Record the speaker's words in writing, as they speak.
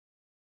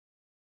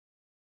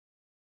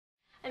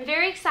I'm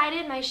very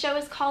excited. My show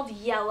is called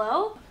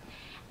Yellow,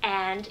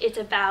 and it's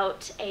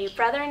about a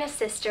brother and a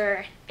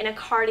sister in a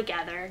car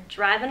together,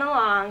 driving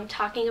along,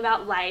 talking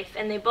about life,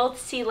 and they both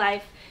see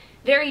life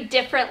very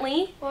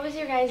differently. What was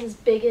your guys'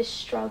 biggest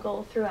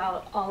struggle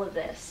throughout all of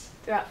this,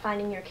 throughout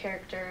finding your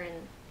character?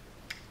 And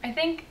I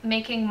think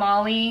making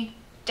Molly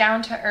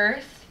down to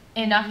earth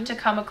enough to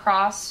come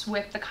across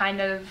with the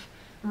kind of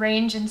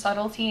range and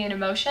subtlety and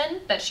emotion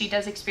that she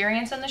does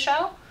experience in the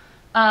show,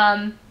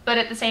 but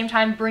at the same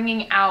time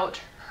bringing out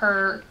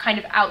her kind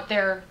of out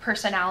there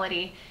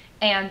personality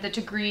and the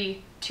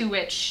degree to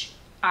which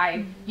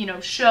I,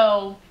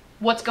 show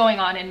what's going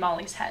on in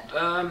Molly's head.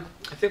 I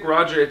think,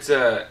 Roger, it's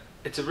a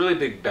really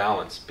big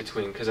balance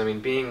between, because I mean,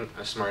 being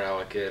a smart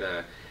aleck,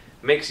 it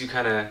makes you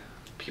kind of,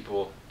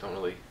 people don't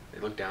really, they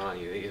look down on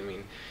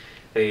you.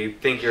 They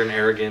think you're an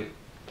arrogant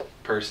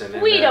person.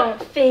 And, we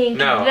don't think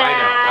no,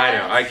 that.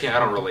 I know. I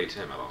don't relate to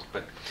him at all.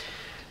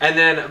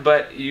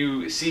 But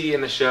you see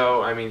in the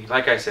show, I mean,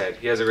 like I said,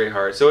 he has a great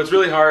heart. So it's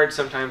really hard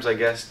sometimes, I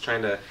guess,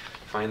 trying to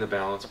find the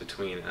balance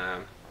between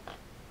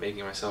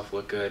making myself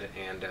look good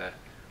and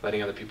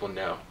letting other people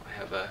know I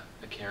have a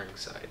caring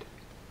side.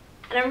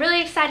 And I'm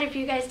really excited for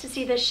you guys to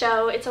see this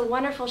show. It's a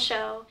wonderful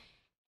show.